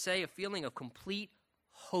what we would say a feeling of complete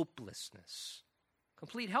hopelessness,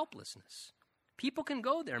 complete helplessness. People can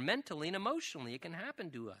go there mentally and emotionally. It can happen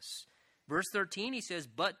to us. Verse 13, he says,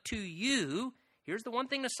 but to you, here's the one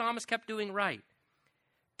thing the psalmist kept doing right.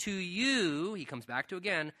 To you, he comes back to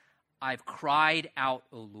again, I've cried out,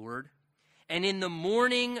 O Lord, and in the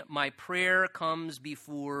morning my prayer comes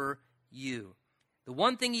before you. The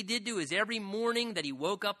one thing he did do is every morning that he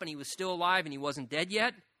woke up and he was still alive and he wasn't dead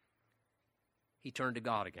yet, he turned to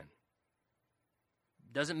God again.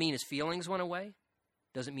 Doesn't mean his feelings went away.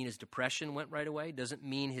 Doesn't mean his depression went right away. Doesn't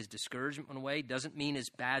mean his discouragement went away. Doesn't mean his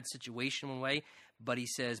bad situation went away. But he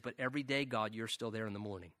says, but every day, God, you're still there in the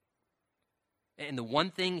morning. And the one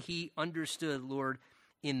thing he understood, Lord,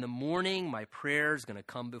 In the morning, my prayer is going to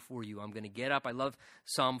come before you. I'm going to get up. I love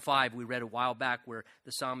Psalm 5 we read a while back where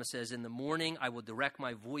the psalmist says, in the morning, I will direct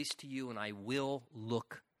my voice to you and I will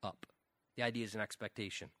look up. The idea is an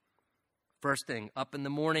expectation. First thing, up in the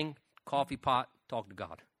morning, coffee pot, talk to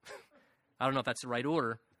God. I don't know if that's the right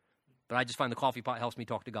order, but I just find the coffee pot helps me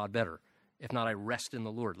talk to God better. If not, I rest in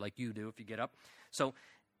the Lord like you do if you get up. So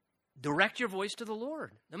direct your voice to the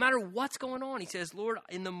Lord. No matter what's going on, he says, Lord,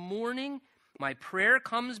 in the morning, my prayer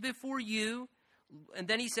comes before you. And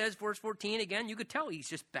then he says, verse 14, again, you could tell he's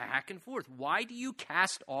just back and forth. Why do you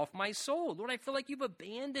cast off my soul? Lord, I feel like you've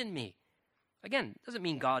abandoned me. Again, doesn't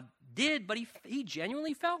mean God did, but he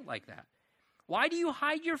genuinely felt like that. Why do you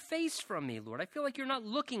hide your face from me, Lord? I feel like you're not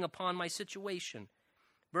looking upon my situation.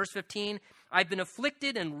 Verse 15, I've been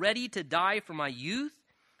afflicted and ready to die from my youth.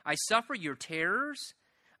 I suffer your terrors.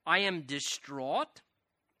 I am distraught.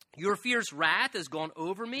 Your fierce wrath has gone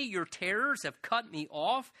over me. Your terrors have cut me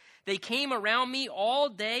off. They came around me all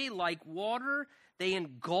day like water. They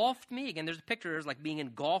engulfed me. Again, there's a picture. There's like being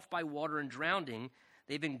engulfed by water and drowning.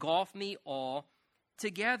 They've engulfed me all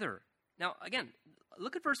together. Now, again,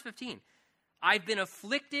 look at verse 15. I've been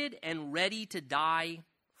afflicted and ready to die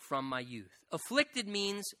from my youth. Afflicted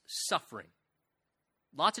means suffering.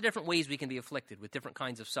 Lots of different ways we can be afflicted with different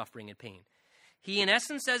kinds of suffering and pain. He, in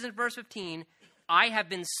essence, says in verse 15, I have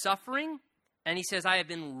been suffering, and he says, I have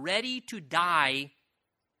been ready to die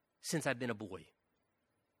since I've been a boy.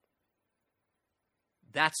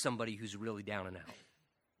 That's somebody who's really down and out.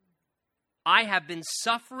 I have been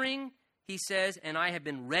suffering, he says, and I have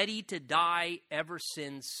been ready to die ever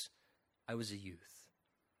since I was a youth.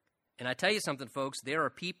 And I tell you something, folks, there are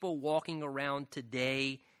people walking around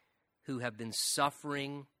today who have been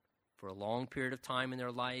suffering for a long period of time in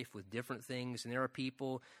their life with different things. And there are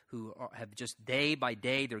people who have just day by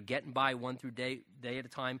day, they're getting by one through day at a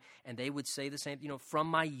time. And they would say the same, from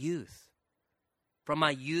my youth. From my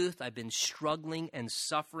youth, I've been struggling and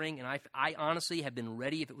suffering. And I honestly have been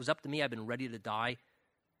ready. If it was up to me, I've been ready to die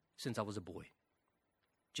since I was a boy.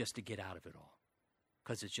 Just to get out of it all.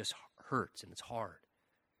 Because it just hurts and it's hard.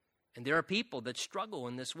 And there are people that struggle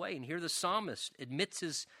in this way. And here the psalmist admits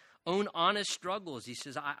his own honest struggles. He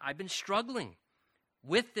says, I've been struggling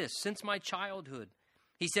with this since my childhood.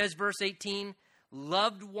 He says, verse 18,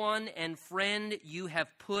 loved one and friend you have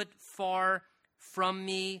put far from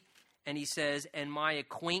me. And he says, and my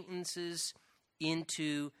acquaintances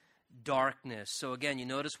into darkness. So again, you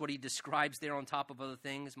notice what he describes there on top of other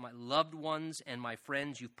things. My loved ones and my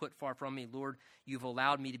friends you've put far from me. Lord, you've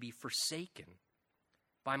allowed me to be forsaken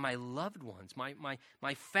by my loved ones,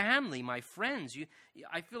 my family, my friends.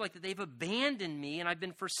 I feel like that they've abandoned me and I've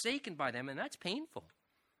been forsaken by them, and that's painful.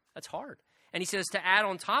 That's hard. And he says to add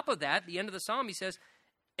on top of that, the end of the psalm, he says,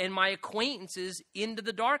 and my acquaintances into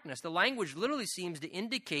the darkness. The language literally seems to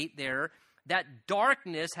indicate there that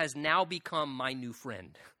darkness has now become my new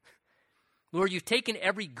friend. Lord, you've taken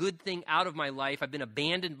every good thing out of my life. I've been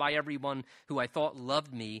abandoned by everyone who I thought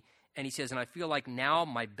loved me. And he says, and I feel like now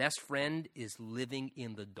my best friend is living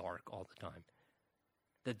in the dark all the time.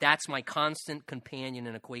 That's my constant companion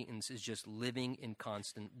and acquaintance, is just living in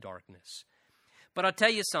constant darkness. But I'll tell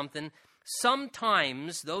you something.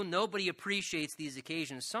 Sometimes, though nobody appreciates these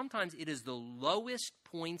occasions, sometimes it is the lowest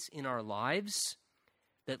points in our lives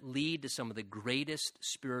that lead to some of the greatest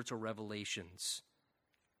spiritual revelations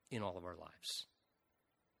in all of our lives.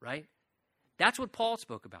 Right? That's what Paul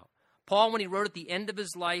spoke about. Paul, when he wrote at the end of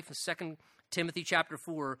his life, in 2 Timothy chapter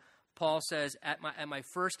 4, Paul says, at my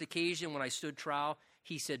first occasion when I stood trial,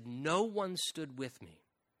 he said, no one stood with me.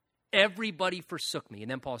 Everybody forsook me.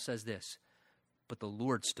 And then Paul says this, but the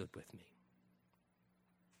Lord stood with me.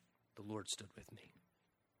 The Lord stood with me.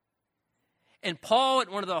 And Paul,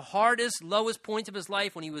 at one of the hardest, lowest points of his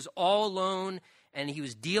life, when he was all alone and he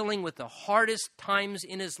was dealing with the hardest times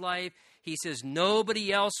in his life, he says,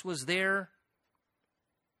 nobody else was there.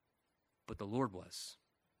 But the Lord was.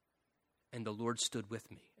 And the Lord stood with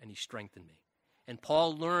me, and he strengthened me. And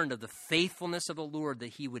Paul learned of the faithfulness of the Lord,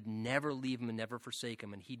 that he would never leave him and never forsake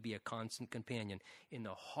him, and he'd be a constant companion in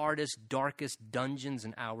the hardest, darkest dungeons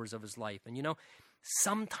and hours of his life. And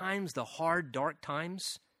sometimes the hard, dark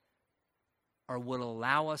times are what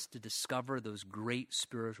allow us to discover those great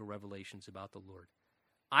spiritual revelations about the Lord.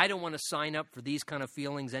 I don't want to sign up for these kind of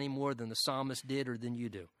feelings any more than the psalmist did or than you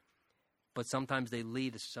do. But sometimes they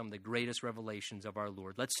lead to some of the greatest revelations of our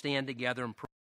Lord. Let's stand together and pray.